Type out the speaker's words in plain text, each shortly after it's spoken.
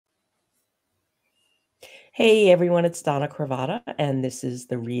Hey everyone, it's Donna Cravata, and this is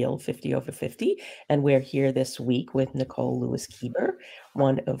the Real 50 Over 50. And we're here this week with Nicole Lewis-Keeber,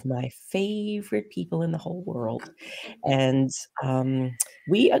 one of my favorite people in the whole world. And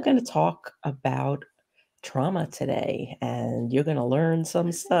we are going to talk about trauma today, and you're going to learn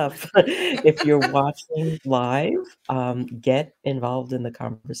some stuff. If you're watching live, get involved in the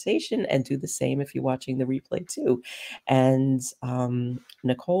conversation and do the same if you're watching the replay too. And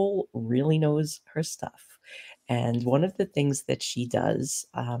Nicole really knows her stuff. And one of the things that she does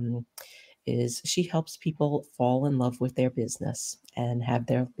is she helps people fall in love with their business and have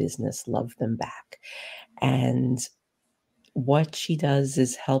their business love them back. And what she does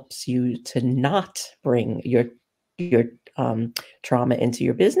is helps you to not bring your trauma into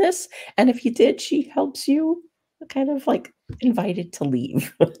your business. And if you did, she helps you kind of like invited to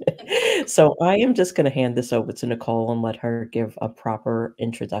leave. So I am just going to hand this over to Nicole and let her give a proper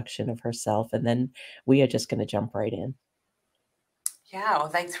introduction of herself. And then we are just going to jump right in. Yeah, well,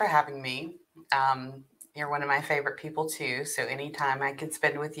 thanks for having me. You're one of my favorite people too, so anytime I can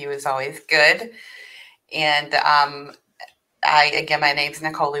spend with you is always good. And my name's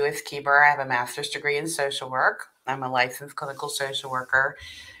Nicole Lewis-Keeber. I have a master's degree in social work. I'm a licensed clinical social worker,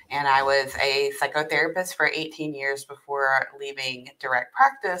 and I was a psychotherapist for 18 years before leaving direct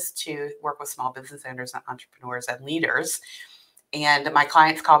practice to work with small business owners and entrepreneurs and leaders. And my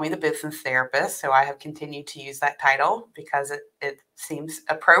clients call me the business therapist. So I have continued to use that title because it seems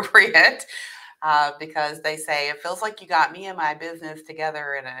appropriate. Because they say it feels like you got me and my business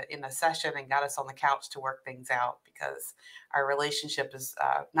together in a session and got us on the couch to work things out because our relationship is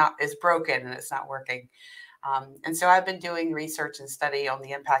broken and it's not working. And so I've been doing research and study on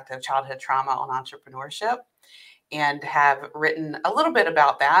the impact of childhood trauma on entrepreneurship, and have written a little bit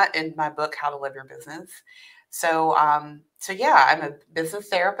about that in my book, How to Live Your Business. So yeah, I'm a business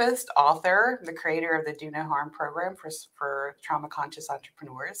therapist, author, the creator of the Do No Harm program for trauma conscious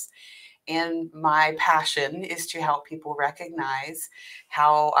entrepreneurs. And my passion is to help people recognize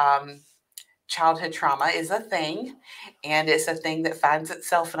how childhood trauma is a thing, and it's a thing that finds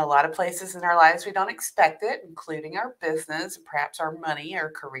itself in a lot of places in our lives we don't expect it, including our business, perhaps our money, our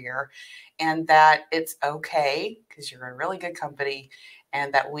career, and that it's okay because you're a really good company,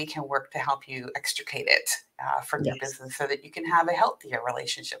 and that we can work to help you extricate it from your Yes. business so that you can have a healthier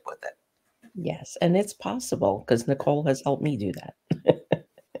relationship with it. Yes. And it's possible because Nicole has helped me do that.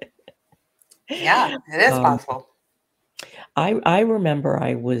 Yeah, it is Um, possible. I remember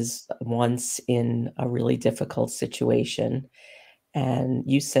I was once in a really difficult situation, and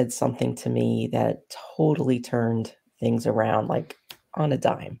you said something to me that totally turned things around, like on a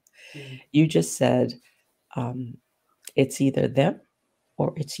dime. Mm. You just said, um, "It's either them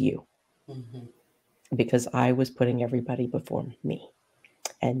or it's you," Mhm. because I was putting everybody before me.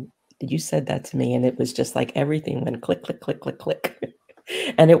 And you said that to me, and it was just like everything went click, click, click, click, click.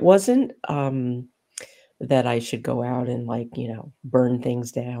 And it wasn't that I should go out and like, burn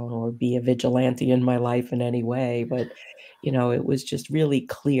things down or be a vigilante in my life in any way. But, it was just really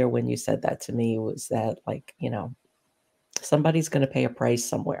clear when you said that to me was that like, somebody's going to pay a price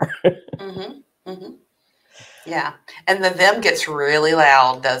somewhere. Mhm. Mhm. Yeah. And the them gets really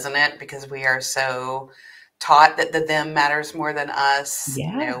loud, doesn't it? Because we are so taught that the them matters more than us.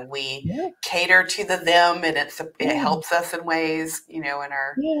 Yeah. We Yeah. cater to the them, and it Yeah. helps us in ways, in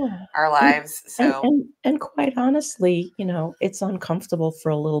Yeah. our And lives. and So and and quite honestly, it's uncomfortable for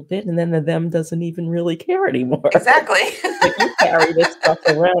a little bit, and then the them doesn't even really care anymore. exactly. But you carry this stuff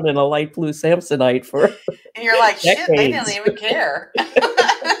around in a light blue Samsonite for And you're like, shit, they didn't decades. even care.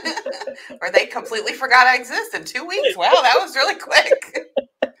 Or they completely forgot I exist in 2 weeks. Wow, that was really quick.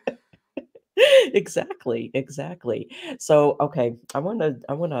 Exactly, exactly. So, okay, I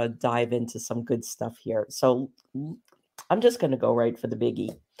wanna dive into some good stuff here. So, I'm just gonna go right for the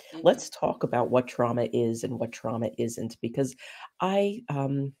biggie. Mhm. Let's talk about what trauma is and what trauma isn't, because I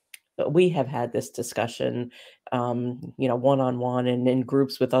we have had this discussion, one on one and in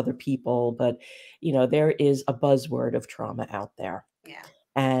groups with other people, but there is a buzzword of trauma out there, Yeah.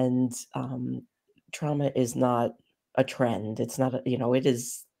 and trauma is not a trend. It's not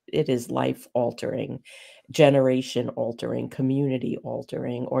it is life altering, generation altering, community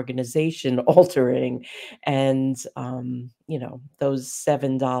altering, organization altering. And those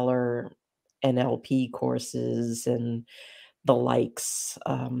 $7 NLP courses and the likes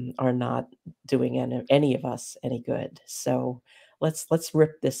are not doing any of us any good. So let's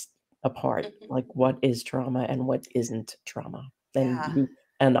rip this apart, Mhm. like what is trauma and what isn't trauma. And Yeah. you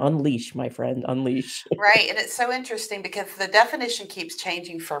and unleash, my friend, unleash. Right. And it's so interesting because the definition keeps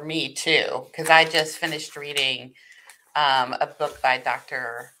changing for me too. Because I just finished reading a book by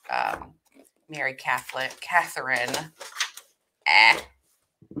Dr. Mary Catherine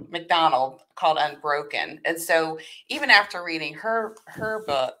McDonald called Unbroken. And so even after reading her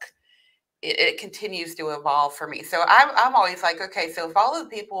book, it continues to evolve for me. So I'm always like, okay, so if all of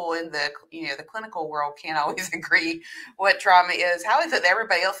the people in the clinical world can't always agree what trauma is, how is it that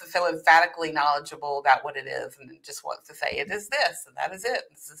everybody else is so emphatically knowledgeable about what it is and just wants to say it is this and that is it.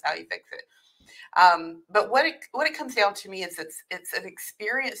 This is how you fix it. But what it comes down to me is it's an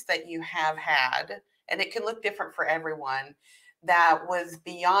experience that you have had, and it can look different for everyone, that was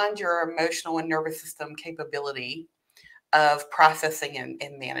beyond your emotional and nervous system capability of processing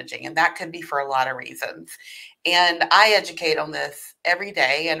and managing. And that could be for a lot of reasons. And I educate on this every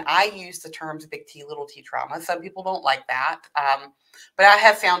day. And I use the terms big T, little t trauma. Some people don't like that. But I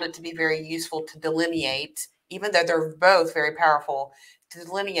have found it to be very useful to delineate, even though they're both very powerful, to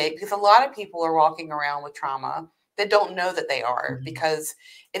delineate, because a lot of people are walking around with trauma that don't know that they are, Mhm. because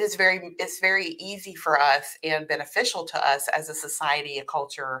it's very easy for us and beneficial to us as a society, a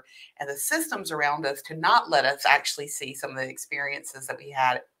culture, and the systems around us to not let us actually see some of the experiences that we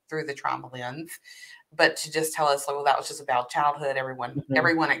had through the trauma lens, but to just tell us, like, well, that was just about childhood. Mhm.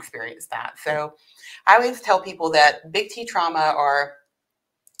 Everyone experienced that. So I always tell people that big T trauma are,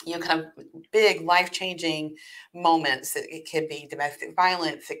 kind of big life-changing moments. It can be domestic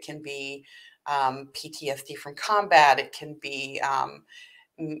violence. It can be PTSD from combat. It can be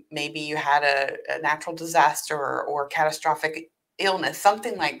maybe you had a natural disaster or catastrophic illness,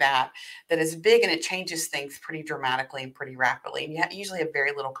 something like that, that is big and it changes things pretty dramatically and pretty rapidly. And you usually have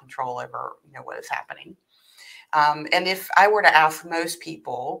very little control over what is happening. And if I were to ask most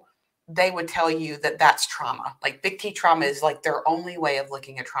people, they would tell you that that's trauma. Like big T trauma is like their only way of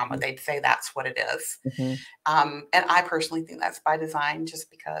looking at trauma. They'd say that's what it is. Mhm. And I personally think that's by design, just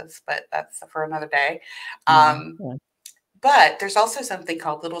because, but that's for another day. Yeah. Um, Yeah. but there's also something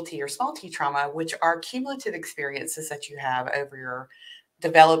called little t or small t trauma, which are cumulative experiences that you have over your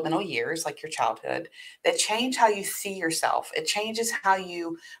developmental years, like your childhood, that change how you see yourself. It changes how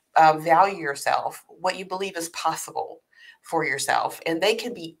you value yourself, what you believe is possible for yourself. And they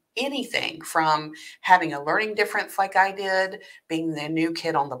can be anything from having a learning difference, like I did, being the new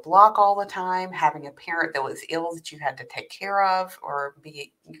kid on the block all the time, having a parent that was ill that you had to take care of, or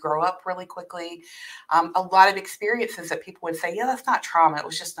grow up really quickly. A lot of experiences that people would say, yeah, that's not trauma. It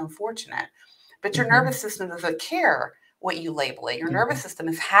was just unfortunate. But your nervous Mhm. system doesn't care what you label it. Your nervous Mhm. system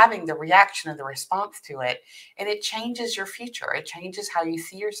is having the reaction of the response to it, and it changes your future. It changes how you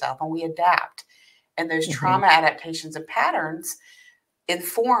see yourself, and we adapt. And those Mhm. trauma adaptations and patterns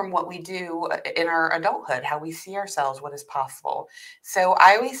inform what we do in our adulthood, how we see ourselves, what is possible. So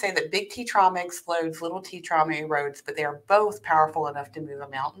I always say that big T trauma explodes, little T trauma erodes, but they are both powerful enough to move a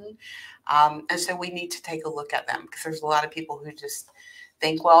mountain. And so we need to take a look at them, because there's a lot of people who just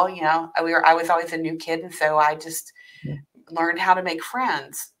think, well, I was always a new kid, and so I just Mhm. learned how to make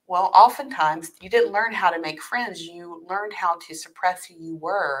friends. Well, oftentimes you didn't learn how to make friends. You learned how to suppress who you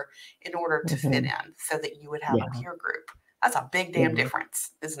were in order to fit Mhm. in, so that you would have a Yeah. peer group. That's a big damn Yeah.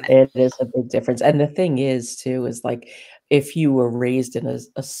 difference, isn't it? It is a big difference, and the thing is too, is like, if you were raised in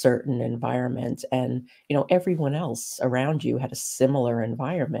a certain environment and, everyone else around you had a similar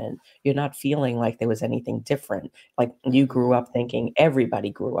environment, you're not feeling like there was anything different. Like, you grew Mhm. up thinking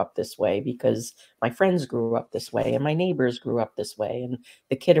everybody grew up this way because my friends grew up this way, and my neighbors grew up this way, and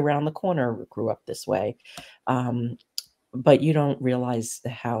the kid around the corner grew up this way. Um, but you don't realize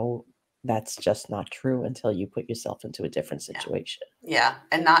how that's just not true until you put yourself into a different Yeah. situation. Yeah,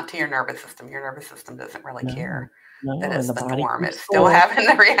 and not to your nervous system. Your nervous system doesn't really No, care that no, and it's the the body norm. keeps It's still score. having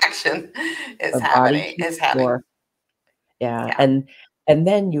the reaction. It's The body happening. keeps It's having. score. Yeah, Yeah. and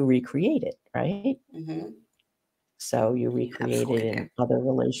then you recreate it, right? Hmm. So you You recreate it absolutely do. in other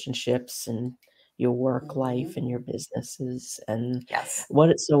relationships and your work life Hmm. and your businesses and Yes.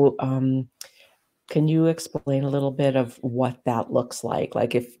 can you explain a little bit of what that looks like?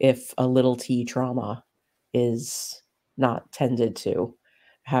 Like if a little T trauma is not tended to,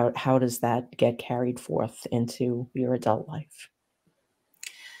 how does that get carried forth into your adult life?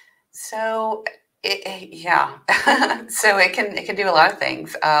 So, yeah. So it can do a lot of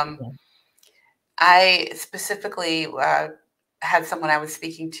things. Yeah. I specifically had someone I was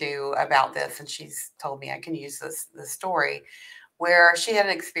speaking to about this, and she's told me I can use this story, where she had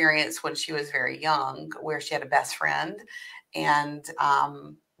an experience when she was very young, where she had a best friend, and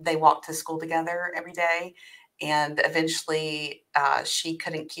they walked to school together every day. And eventually, she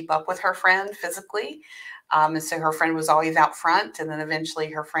couldn't keep up with her friend physically, and so her friend was always out front. And then eventually,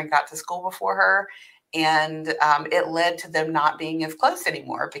 her friend got to school before her, and it led to them not being as close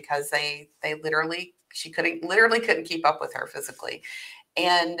anymore, because they literally she couldn't literally couldn't keep up with her physically.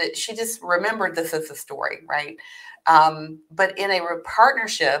 And she just remembered this as a story, right? But in a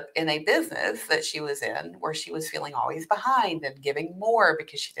partnership in a business that she was in, where she was feeling always behind and giving more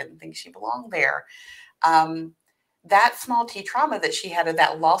because she didn't think she belonged there, um, that small t trauma that she had of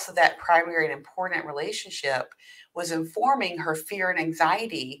that loss of that primary and important relationship was informing her fear and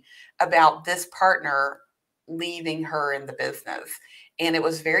anxiety about this partner leaving her in the business. And it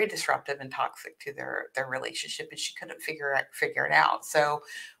was very disruptive and toxic to their relationship, and she couldn't figure it out. So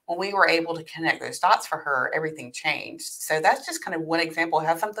when we were able to connect those dots for her, everything changed. So that's just kind of one example of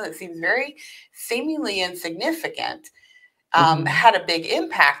how something that seems very seemingly insignificant Mhm. had a big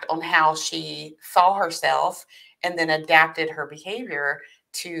impact on how she saw herself and then adapted her behavior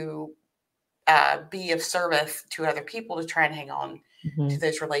to be of service to other people to try and hang on to Mhm.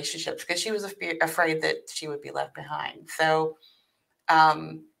 those relationships because she was afraid that she would be left behind. So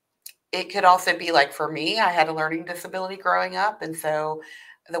um, it could also be like for me, I had a learning disability growing up. And so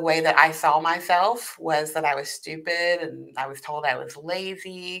the way that I saw myself was that I was stupid and I was told I was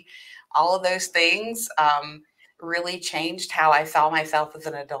lazy. All of those things really changed how I saw myself as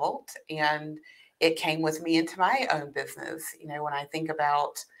an adult. And it came with me into my own business. You know, when I think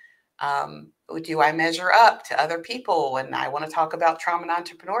about do I measure up to other people? And I want to talk about trauma and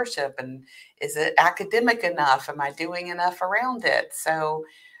entrepreneurship. And is it academic enough? Am I doing enough around it? So,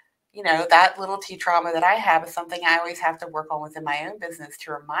 you know, that little T trauma that I have is something I always have to work on within my own business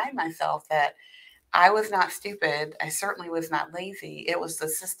to remind myself that I was not stupid. I certainly was not lazy. It was the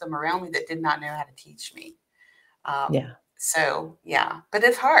system around me that did not know how to teach me. Yeah. So, yeah, but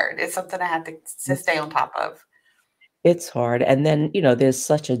it's hard. It's something I have to stay on top of. It's hard, and then, there's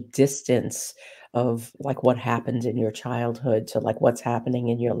such a distance of, like, what happened in your childhood to, like, what's happening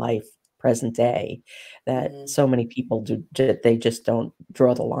in your life present day that Mhm. so many people they just don't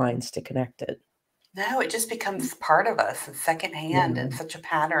draw the lines to connect it. No, it just becomes part of us and secondhand Yeah, and such a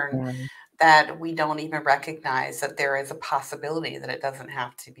pattern yeah, that we don't even recognize that there is a possibility that it doesn't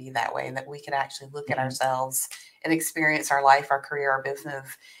have to be that way and that we could actually look at yeah, ourselves and experience our life, our career, our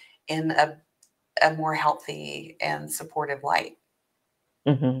business in a more healthy and supportive light.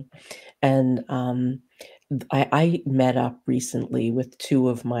 mhm, and, I met up recently with 2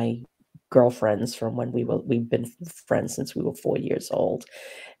 of my girlfriends from when we've been friends since we were 4 years old,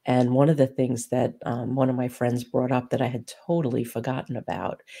 and one of the things that, one of my friends brought up that I had totally forgotten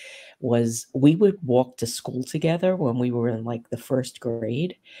about was we would walk to school together when we were in, like, the 1st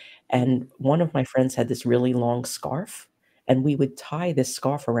grade, and Mhm. one of my friends had this really long scarf, and we would tie this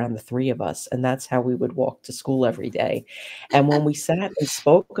scarf around the 3 of us, and that's how we would walk to school every day, and when we sat and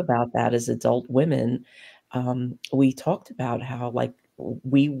spoke about that as adult women, we talked about how, like,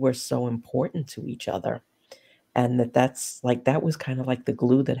 we were so important to each other, and that's like that was kinda like the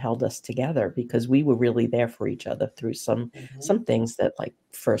glue that held us together because we were really there for each other through Mhm. some things that, like,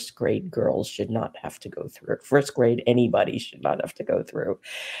 1st grade girls should not have to go through. 1st grade anybody should not have to go through,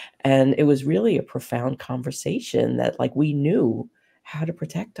 and it was really a profound conversation that, like, we knew how to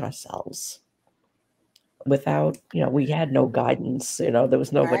protect ourselves without we had no guidance, there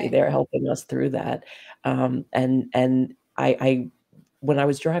was nobody Right. there helping us through that, and I when I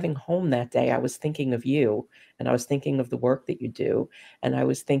was driving home that day, I was thinking of you, and I was thinking of the work that you do, and I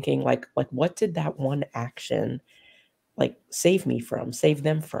was thinking, like, what did that one action, like, save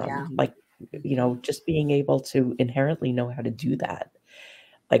them Yeah. from? Like, Mhm. just being able to inherently know how to do that.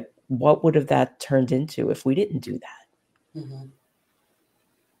 Like, what would have that turned into if we didn't do that? Mhm.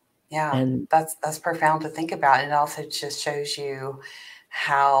 Yeah, And that's profound to think about. It also just shows you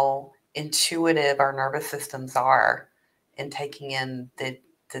how intuitive our nervous systems are in taking in the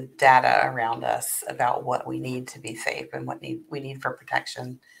data around us about what we need to be safe and what we need for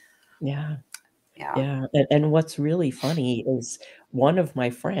protection. yeah. Yeah. Yeah, and what's really funny is one of my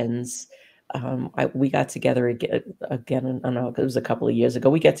friends, we got together again, I don't know, it was a couple of years ago.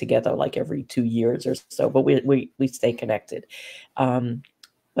 We get together like every 2 years or so, but we stay connected.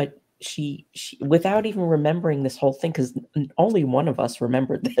 But she without even remembering this whole thing, 'cause only one of us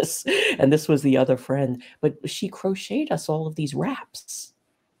remembered this, and this was the other friend, but she crocheted us all of these wraps.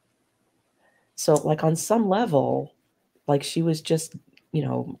 So, like, on some level, like, she was just,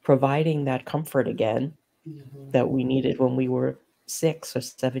 providing that comfort again Mhm. that we needed when we were 6 or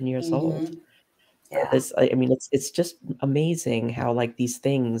 7 years old. Mhm. So Yeah. this I mean, it's just amazing how, like, these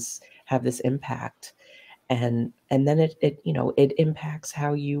things have this impact, and then it impacts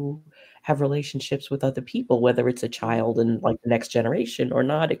how you have relationships with other people, whether it's a Mhm. child in, like, the next generation or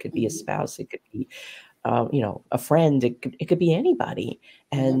not. It could be a Mhm. spouse, it could be, a friend, it could be anybody,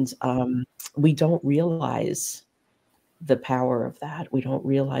 Mhm. and, we don't realize the power of that. We don't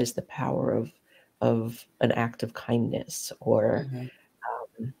realize the power of an act of kindness or, Mhm.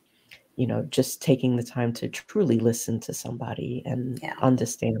 just taking the time to truly listen to somebody and Yeah.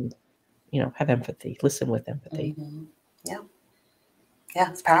 understand, have empathy, listen with empathy. Hmm. Yeah.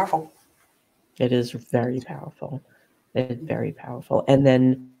 Yeah. It's powerful. It is very powerful. It's very powerful. And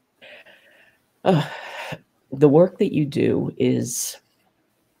then uh, the work that you do is,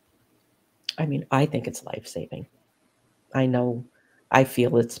 I mean, I think it's life saving. I know, I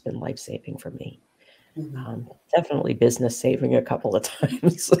feel it's been life saving for me. Hmm. Definitely business saving a couple of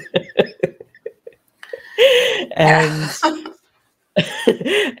times. Yeah. And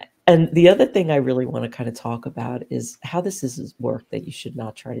and the other thing I really want to kind of talk about is how this is work that you should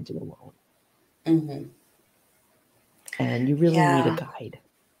not try to do alone. Hmm. And you really need a Yeah. guide.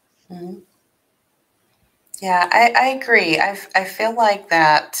 Hmm. Yeah. I agree. I feel like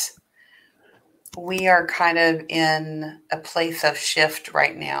that we are kind of in a place of shift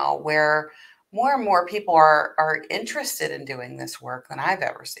right now where more and more people are interested in doing this work than I've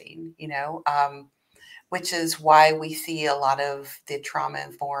ever seen, which is why we see a lot of the trauma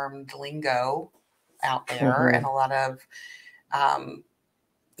informed lingo out there and Hmm. a lot of um,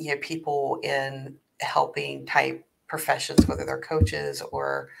 people in helping type professions, whether they're coaches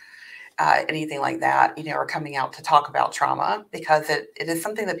or anything like that, are coming out to talk about trauma because it is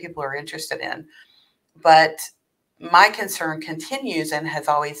something that people are interested in. But my concern continues and has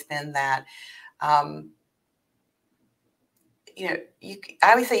always been that, um, I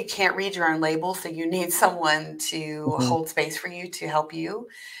always say you can't read your own label, so you need someone to Hmm. hold space for you to help you,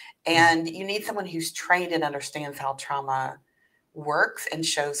 Yeah. and you need someone who's trained and understands how trauma works and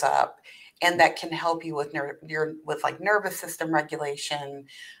shows up, and that can help you with with like nervous system regulation,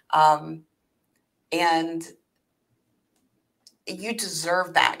 um, and you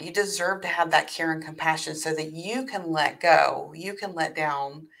deserve that. You deserve to have that care and compassion so that you can let go. You can let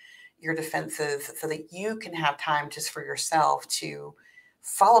down your defenses so that you can have time just for yourself to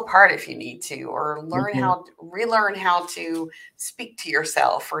fall apart if you need to, or Hmm. relearn how to speak to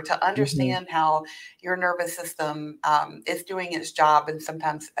yourself, or to Hmm. understand how your nervous system is doing its job and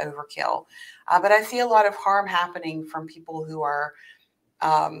sometimes overkill. But I see a lot of harm happening from people who are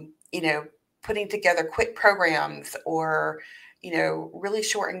um, you know, putting together quick programs or, really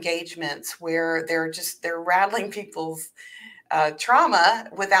short engagements where they're rattling people's trauma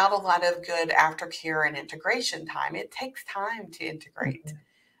without a lot of good aftercare and integration time. It takes time to integrate Hmm.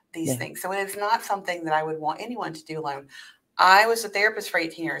 these Yeah. things. So it is not something that I would want anyone to do alone. I was a therapist for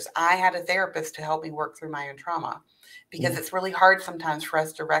 18 years. I had a therapist to help me work through my own trauma because Yeah. it's really hard sometimes for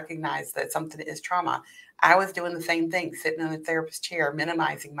us to recognize that something is trauma. I was doing the same thing, sitting in a therapist chair,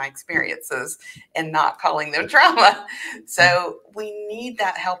 minimizing my experiences and not calling them trauma. Yeah. So we need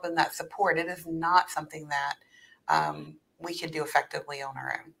that help and that support. It is not something that we can do effectively on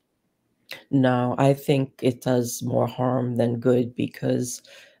our own. No, I think it does more harm than good because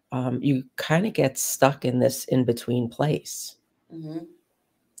you kind of get stuck in this in between place. Hmm.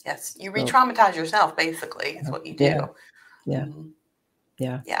 Yes, you So, re-traumatize yourself. Basically, is what you do. yeah, yeah, Hmm.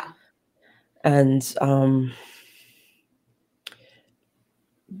 yeah. Yeah. And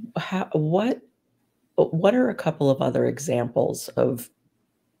what are a couple of other examples of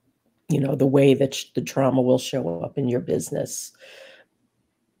the way that the trauma will show up in your business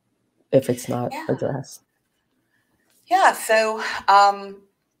if it's not Yeah. addressed? Yeah. So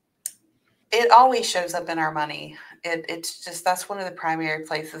it always shows up in our money. It's just that's one of the primary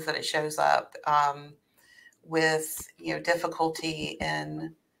places that it shows up, with difficulty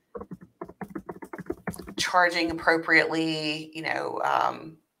in charging appropriately.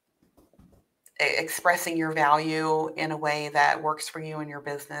 Expressing your value in a way that works for you and your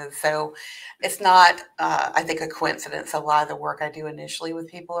business. So it's not, I think, a coincidence. A lot of the work I do initially with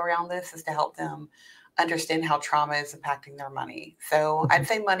people around this is to help them understand how trauma is impacting their money. So I'd Mhm,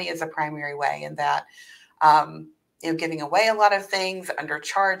 say money is a primary way in that, um, giving away a lot of things,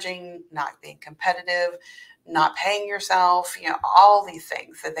 undercharging, not being competitive, not paying yourself, all these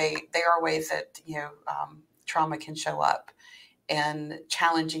things that they are ways that, trauma can show up and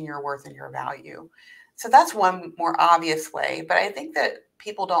challenging your worth and your value. So that's one more obvious way, but I think that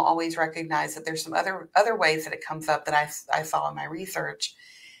people don't always recognize that there's some other ways that it comes up that I saw in my research.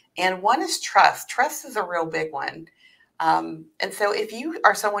 And one is trust. Trust is a real big one. And so if you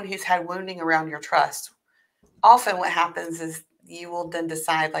are someone who's had wounding around your trust, often what happens is you will then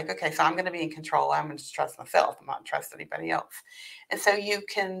decide, like, okay, so I'm going to be in control. I'm going to trust myself. I'm not going to trust anybody else. And so you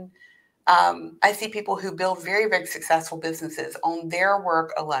can, I see people who build very, very successful businesses on their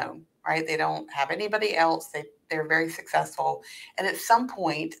work alone, right? They don't have anybody else. They're very successful. And at some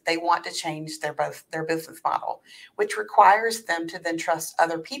point, they want to change their business model, which requires them to then trust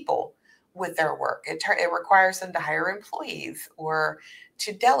other people with their work. It requires them to hire employees or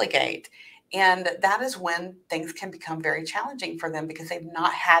to delegate. And that is when things can become very challenging for them because they've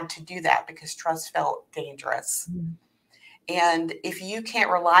not had to do that because trust felt dangerous. Mhm. And if you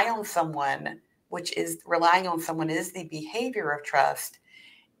can't rely on someone, which is relying on someone is the behavior of trust,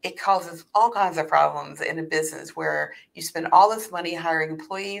 it causes all kinds of problems in a business where you spend all this money hiring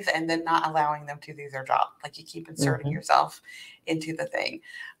employees and then not allowing them to do their job. Like you keep inserting Mhm. yourself into the thing.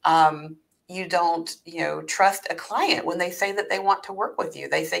 Um, you don't, trust a client when they say that they want to work with you.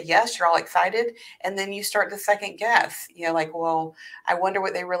 They say yes, you're all excited, and then you start to second guess. Like, well, I wonder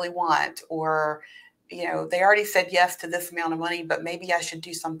what they really want, or they already said yes to this amount of money, but maybe I should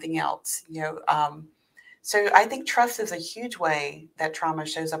do something else. So I think trust is a huge way that trauma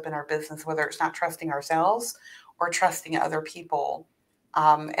shows up in our business, whether it's not trusting ourselves or trusting other people.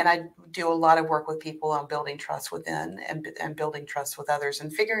 And I do a lot of work with people on building trust within and building trust with others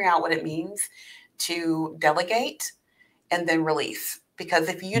and figuring out what it means to delegate and then release. Because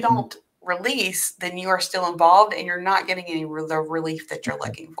if you Mhm. don't release, then you are still involved and you're not getting any the relief that you're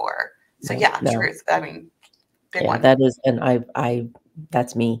looking for. So No, yeah, no. truth. I mean, big Yeah, one. that is, and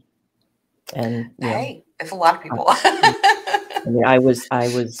that's me. And, Hey, it's a lot of I people. I mean, I was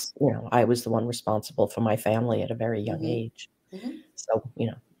the one responsible for my family at a very young hmm age. hmm So,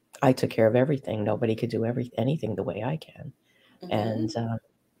 I took care of everything. Nobody could do anything the way I can. And, hmm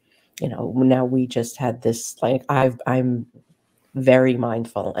now we just had this, like, I'm very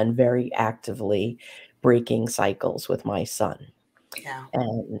mindful and very actively breaking cycles with my son. Yeah.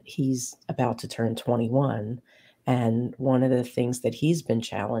 And he's about to turn 21. And one of the things that he's been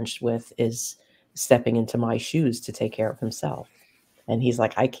challenged with is stepping into my shoes to take care of himself. And he's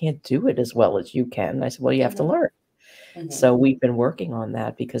like, I can't do it as well as you can. And I said, well, you have to Mhm, learn. mhm. So we've been working on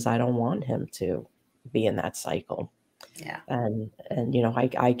that because I don't want him to be in that cycle. Yeah. And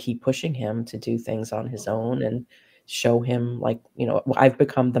I keep pushing him to do things on his own and show him, like, I've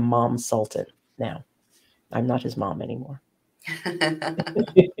become the mom sultan now. I'm not his mom anymore.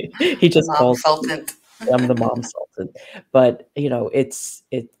 He The just mom calls me. sultan. I'm the mom sultan. But, it's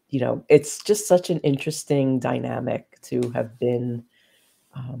just such an interesting dynamic to have been,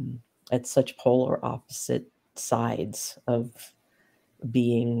 um, at such polar opposite sides of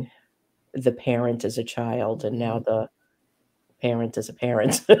being the parent as a child and now Mhm. the parent as a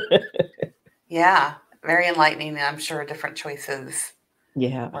parent. Yeah, very enlightening, and I'm sure different choices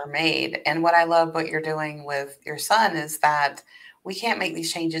Yeah, were made. And what I love what you're doing with your son is that we can't make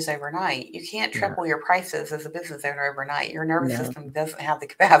these changes overnight. You can't no, triple your prices as a business owner overnight. Your nervous no, system doesn't have the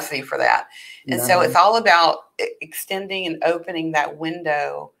capacity for that. And so it's no. all about extending and opening that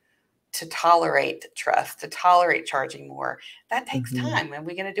window to tolerate trust, to tolerate charging more. That takes Mhm. time, and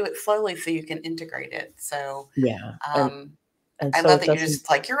we're going to do it slowly so you can integrate it. So Yeah, um, and I so love it that you're doesn't. just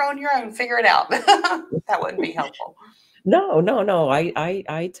like, you're on your own, figure it out. That wouldn't be helpful. No, no, no.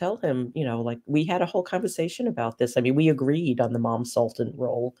 I tell him, like, we had a whole conversation about this. I mean, we agreed on the mom sultan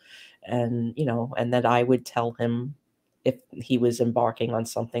role, and that I would tell him if he was embarking on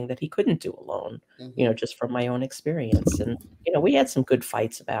something that he couldn't do alone, hmm just from my own experience. And, we had some good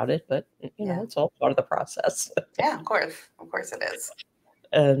fights about it, but, Yeah. it's all part of the process. Yeah, of course. Of course it is.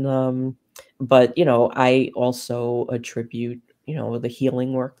 And, but, I also attribute, the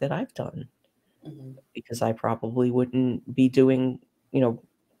healing work that I've done hmm because I probably wouldn't be doing, you know,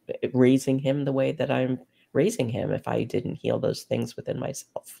 raising him the way that I'm raising him if I didn't heal those things within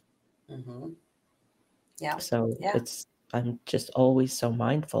myself. hmm Yeah. So Yeah. I'm just always so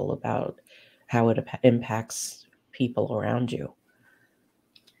mindful about how it impacts people around you.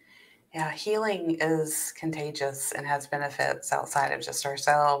 Yeah. Healing is contagious and has benefits outside of just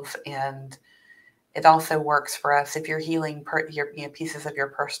ourselves. And it also works for us. If you're healing pieces of your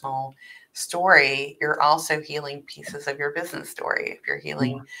personal story, you're also healing pieces of your business story. If you're Yeah.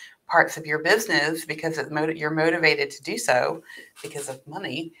 healing parts of your business because you're motivated to do so because of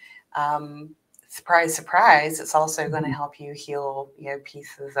money, surprise, surprise, it's also going to Mhm. help you heal,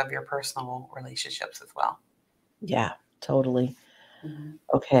 pieces of your personal relationships as well. Yeah, totally. hmm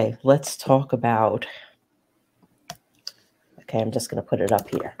Okay, let's talk about. Okay, I'm just going to put it up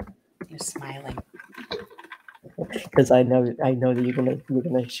here You're smiling. because I know that you're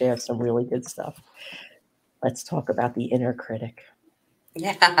gonna share some really good stuff. Let's talk about the inner critic.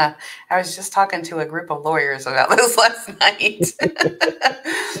 Yeah, I was just talking to a group of lawyers about this last night.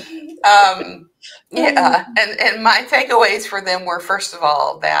 um, Oh, yeah, and my takeaways for them were, first of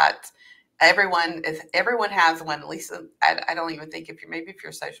all, that everyone has one. At least I don't even think if you're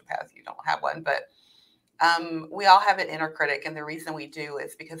a sociopath you don't have one, but we all have an inner critic, and the reason we do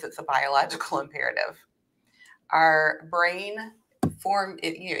is because it's a biological imperative. Our brain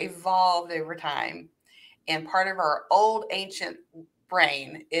evolved over time. And part of our old ancient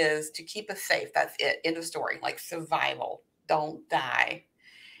brain is to keep us safe. That's it. End of story. Like survival. Don't die.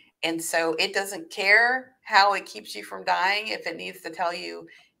 And so it doesn't care how it keeps you from dying. If it needs to tell you,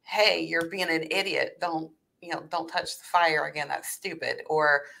 hey, you're being an idiot. Don't touch the fire again. That's stupid.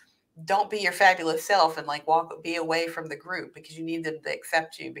 Or don't be your fabulous self and like be away from the group because you need them to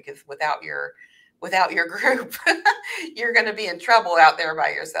accept you, because without your group you're going to be in trouble out there by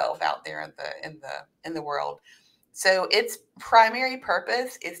yourself, out there in the world. So its primary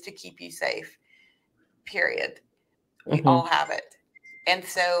purpose is to keep you safe, period. We Mm-hmm. all have it. And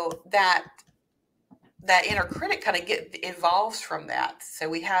so that inner critic kind of evolves from that. So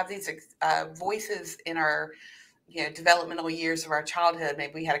we have these voices in our developmental years of our childhood.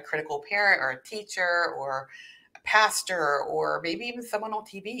 Maybe we had a critical parent or a teacher or a pastor, or maybe even someone on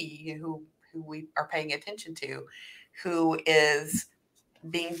TV who we are paying attention to, who is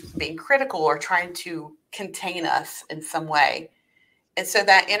being critical or trying to contain us in some way. And so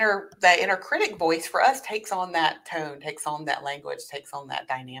that inner critic voice for us takes on that tone, takes on that language, takes on that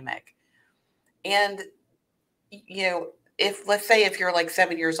dynamic. And if let's say if you're like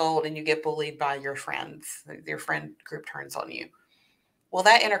 7 years old and you get bullied by your friends, your friend group turns on you. Well,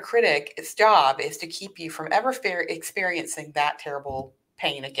 that inner critic, its job is to keep you from ever experiencing that terrible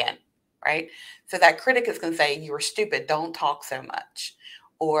pain again, right? So that critic is going to say, you are stupid, don't talk so much.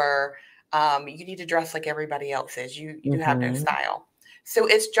 Or you need to dress like everybody else is. You have no Mm-hmm. style. So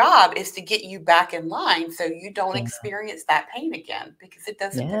its job is to get you back in line so you don't Yeah. experience that pain again, because it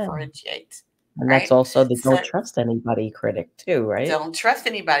doesn't Yeah. differentiate, And that's right? also the So don't trust anybody critic too, right? don't trust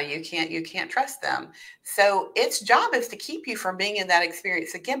anybody. You can't trust them. So its job is to keep you from being in that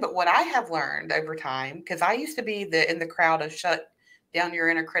experience again. But what I have learned over time, because I used to be in the crowd of shut down your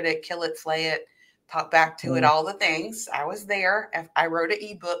inner critic, kill it, slay it, talk back to it, Mm. all the things. I was there. I wrote an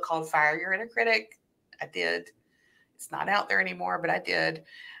ebook called Fire Your Inner Critic. I did. It's not out there anymore, but I did.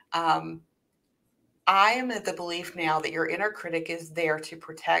 Um, I am of the belief now that your inner critic is there to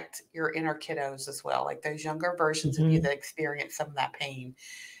protect your inner kiddos as well, like those younger versions of you Mhm. that experience some of that pain.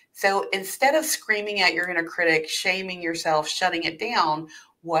 So instead of screaming at your inner critic, shaming yourself, shutting it down,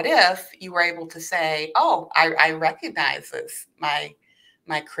 what if you were able to say, "Oh, I recognize this. My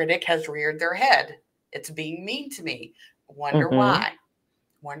critic has reared their head. It's being mean to me. Wonder Mhm. why?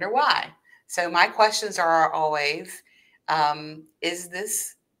 Wonder why?" So my questions are always, is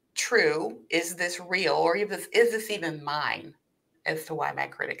this true? Is this real? Or is this even mine, as to why my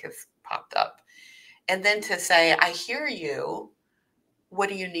critic has popped up? And then to say, I hear you. What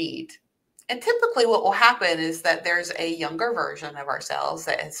do you need? And typically, what will happen is that there's a younger version of ourselves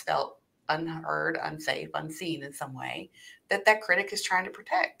that has felt unheard, unsafe, unseen in some way, that critic is trying to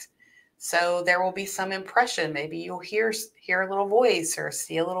protect. So there will be some impression. Maybe you'll hear a little voice or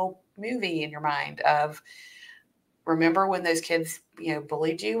see a little movie in your mind of, remember when those kids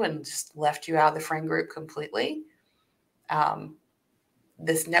bullied you and just left you out of the friend group completely. Um,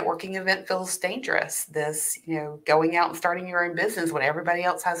 this networking event feels dangerous. This, going out and starting your own business when everybody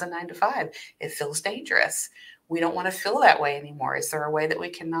else has a 9 to 5, it feels dangerous. We don't want to feel that way anymore. Is there a way that we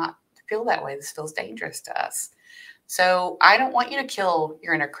cannot feel that way? This feels dangerous to us. So I don't want you to kill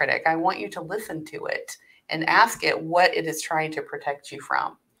your inner critic. I want you to listen to it and ask it what it is trying to protect you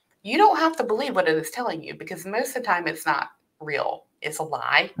from. You don't have to believe what it is telling you, because most of the time it's not real. It's a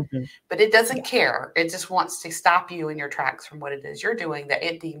lie, Mhm. but it doesn't Yeah. care. It just wants to stop you in your tracks from what it is you're doing that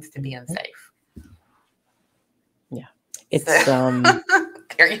it deems to be Mhm. unsafe. Yeah. So It's,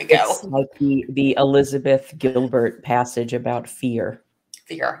 there you it's go. like the Elizabeth Gilbert passage about fear.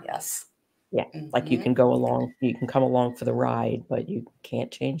 Fear, yes. Yeah. Like Hmm. you can come along for the ride, but you can't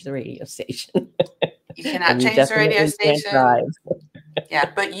change the radio station. You cannot And you change the radio definitely can't drive. station.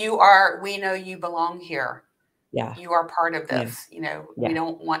 Yeah, but we know you belong here. Yeah. You are part of Yeah. this. We Yeah.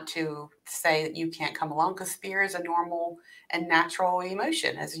 don't want to say that you can't come along, because fear is a normal and natural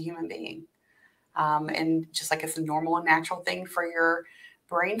emotion as a human being. And just like it's a normal and natural thing for your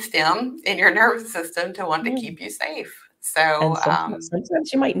brain stem and your nervous system to want to Mm. keep you safe. And So,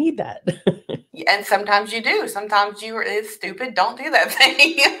 sometimes you might need that. and sometimes you do. Sometimes it's stupid. Don't do that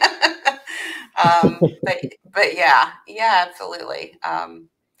thing. But yeah, absolutely.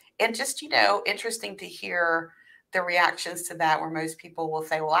 And just, interesting to hear the reactions to that, where most people will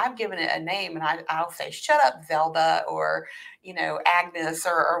say, well, I've given it a name, and I'll say, shut up, Zelda, or, Agnes,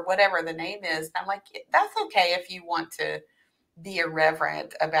 or whatever the name is. And I'm like, that's okay if you want to be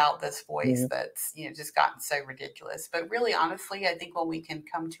irreverent about this voice Yeah. that's just gotten so ridiculous. But really, honestly, I think when we can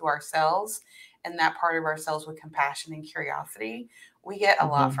come to ourselves and that part of ourselves with compassion and curiosity, we get a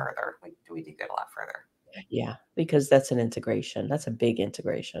lot Mhm. further. We do get a lot further. Yeah, because that's an integration. That's a big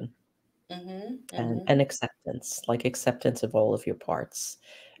integration. Mhm, And mhm, acceptance, like acceptance of all of your parts.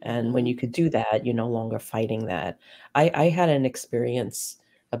 And when you mhm, could do that, you're no longer fighting that. I had an experience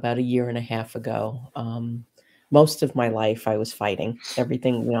about a year and a half ago. Most of my life I was fighting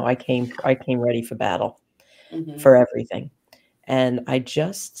everything. I came ready for battle, mhm. for everything. And I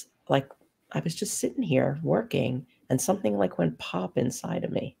was just sitting here working, and something like went pop inside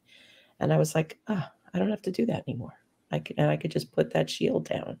of me. And I was like, I don't have to do that anymore. I could just put that shield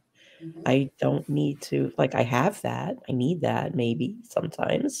down. Mhm. I don't need to, like, I have that. I need that maybe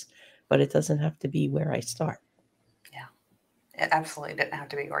sometimes, but it doesn't have to be where I start. Yeah, it absolutely didn't have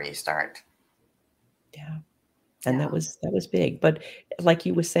to be where you start. Yeah. And that Yeah. was that was big. But like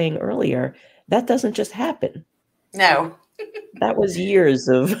you were saying earlier, that doesn't just happen. No. That was years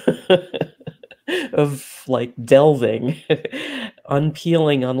of of like delving,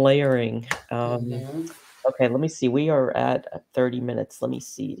 unpeeling, unlayering. Mhm. Okay, let me see. We are at 30 minutes. I Let know me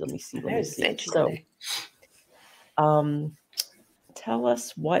it's see. itchy So, today. um, tell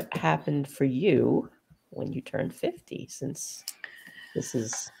us what happened for you when you turned 50, since this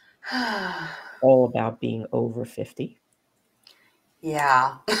is all about being over 50.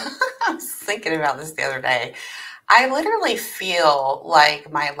 Yeah. I was thinking about this the other day. I literally feel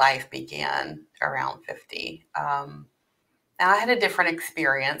like my life began around 50. Now, I had a different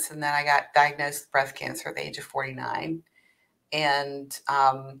experience, and then I got diagnosed with breast cancer at the age of 49. And,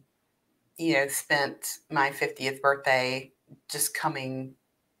 spent my 50th birthday just coming,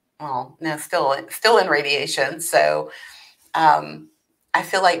 well, no, still in radiation. So, um, I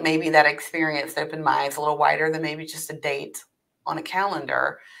feel like maybe that experience opened my eyes a little wider than maybe just a date on a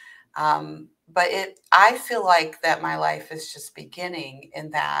calendar. But I feel like that my life is just beginning in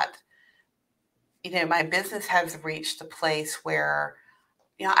that, my business has reached a place where,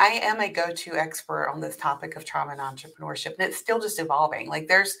 I am a go-to expert on this topic of trauma and entrepreneurship, and it's still just evolving. Like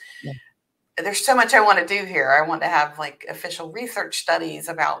Yeah. there's so much I want to do here. I want to have like official research studies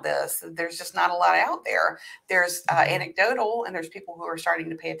about this. There's just not a lot out there. There's Mhm. anecdotal, and there's people who are starting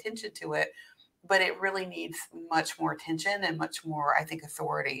to pay attention to it, but it really needs much more attention and much more, I think,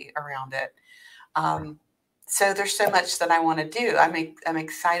 authority around it. Um, so there's so much that I want to do. I'm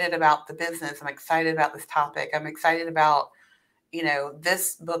excited about the business. I'm excited about this topic. I'm excited about,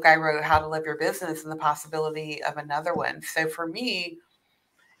 this book I wrote, How to Live Your Business, and the possibility of another one. So for me,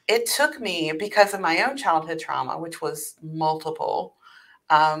 it took me, because of my own childhood trauma, which was multiple,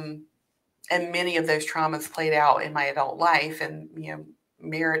 um, and many of those traumas played out in my adult life, and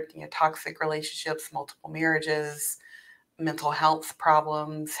toxic relationships, multiple marriages, mental health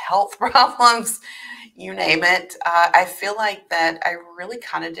problems, you name it. I feel like that I really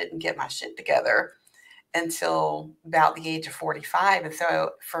kind of didn't get my shit together until about the age of 45. And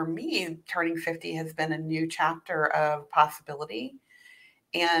so for me, turning 50 has been a new chapter of possibility,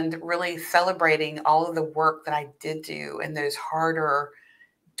 and really celebrating all of the work that I did do in those harder,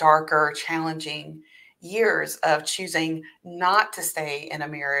 darker, challenging years of choosing not to stay in a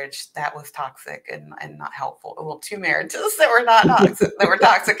marriage that was toxic and not helpful. Well, two marriages that were not toxic, that were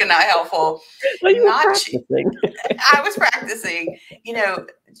toxic and not helpful. Well, you were Not, practicing. I was practicing,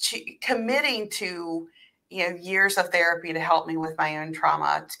 committing to, years of therapy to help me with my own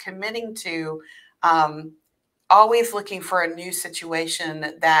trauma, committing to, um, always looking for a new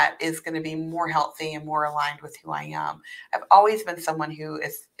situation that is going to be more healthy and more aligned with who I am. I've always been someone who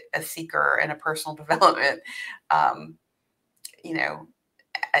is a seeker and a personal development. Um, you know,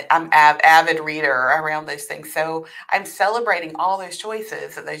 I'm avid reader around those things. So I'm celebrating all those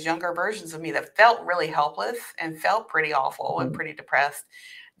choices that those younger versions of me that felt really helpless and felt pretty awful and Mhm. pretty depressed,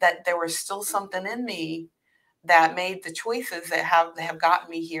 that there was still something in me that made the choices that have gotten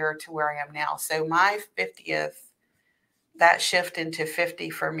me here to where I am now. So my 50th, that shift into 50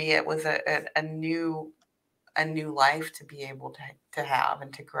 for me, it was a new life to be able to have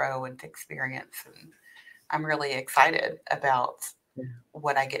and to grow and to experience. And I'm really excited about Yeah.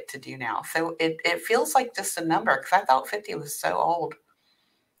 what I get to do now. So it feels like just a number, because I thought 50 was so old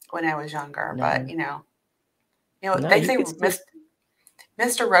when I was younger. But No, no, they you say could still.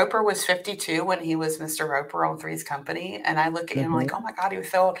 Mr. Roper was 52 when he was Mr. Roper on Three's Company. And I look at him like, oh Mhm. my God, he was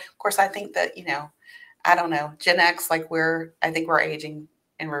so old. Of course, I think that, I don't know, Gen X, like I think we're aging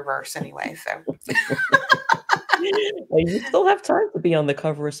in reverse anyway. So Well, you still have time to be on the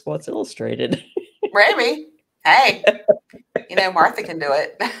cover of Sports Illustrated. maybe, hey, Martha can do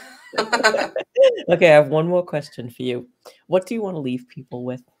it. Okay, I have one more question for you. What do you want to leave people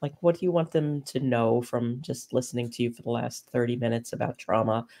with? Like, what do you want them to know from just listening to you for the last 30 minutes about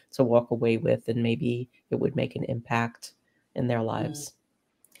trauma, to walk away with, and maybe it would make an impact in their Mm. lives?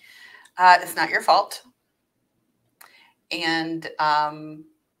 It's not your fault. And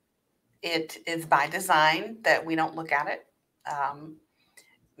it is by design that we don't look at it.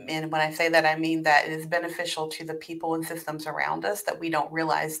 And when I say that, I mean that it is beneficial to the people and systems around us that we don't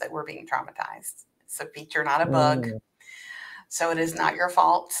realize that we're being traumatized. It's a feature, not a bug. Mm. So it is not your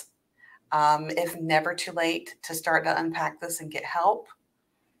fault. It's never too late to start to unpack this and get help.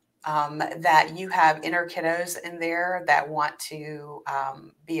 That you have inner kiddos in there that want to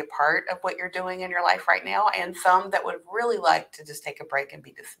be a part of what you're doing in your life right now, and some that would really like to just take a break and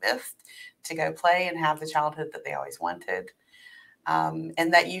be dismissed to go play and have the childhood that they always wanted.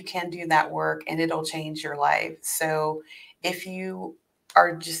 And that you can do that work and it'll change your life. So if you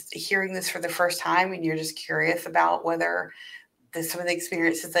are just hearing this for the first time and you're just curious about whether some of the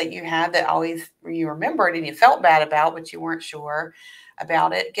experiences that you had that always you remembered and you felt bad about, but you weren't sure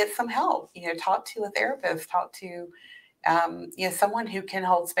about it, get some help. Talk to a therapist, talk to someone who can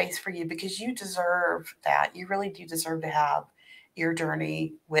hold space for you, because you deserve that. You really do deserve to have your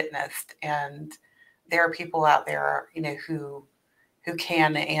journey witnessed, and there are people out there, who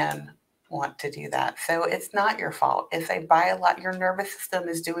can and want to do that. So it's not your fault. It's a your nervous system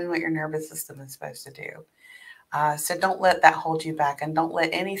is doing what your nervous system is supposed to do. So don't let that hold you back, and don't let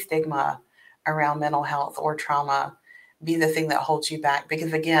any stigma around mental health or trauma be the thing that holds you back,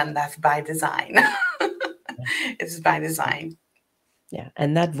 because again, that's by design. It's by design. Yeah,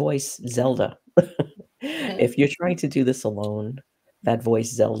 and that voice, Zelda, Mhm. if you're trying to do this alone, that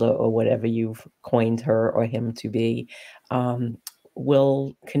voice, Zelda, or whatever you've coined her or him to be, um,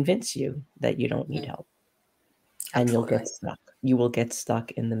 will convince you that you don't need Mhm. help, and you'll get Absolutely. stuck. You will get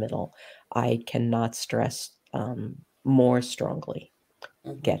stuck in the middle. I cannot stress more strongly,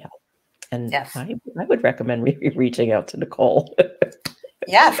 Mhm. get help. And Yes. I would recommend reaching out to Nicole.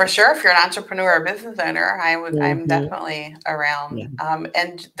 Yeah, for sure. If you're an entrepreneur or business owner, I'm Mhm. definitely around. Yeah,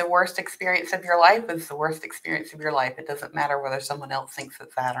 And the worst experience of your life is the worst experience of your life. It doesn't matter whether someone else thinks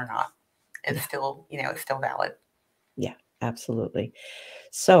it's that or not. It's yeah, still, it's still valid. yeah, absolutely.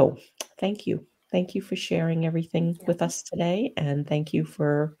 So, thank you. Thank you for sharing Thank everything you. with us today, and thank you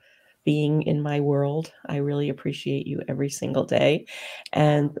for being in my world. I really appreciate you every single day.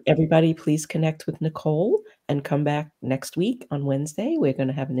 Yeah. And everybody, please connect with Nicole and come back next week on Wednesday. We're going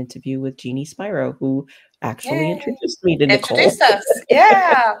to have an interview with Jeannie Spiro, who actually Yay. introduced me to Nicole. Introduce us.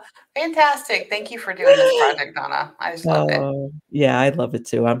 Yeah. Fantastic. Thank you for doing this project, Donna. I just loved it. Oh, yeah, I love it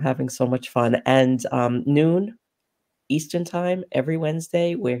too. I'm having so much fun. And noon Eastern time every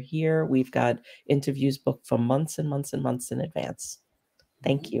Wednesday, we're here. We've got interviews booked for months and months and months in advance.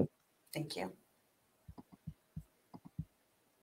 Thank Mhm. you. Thank you.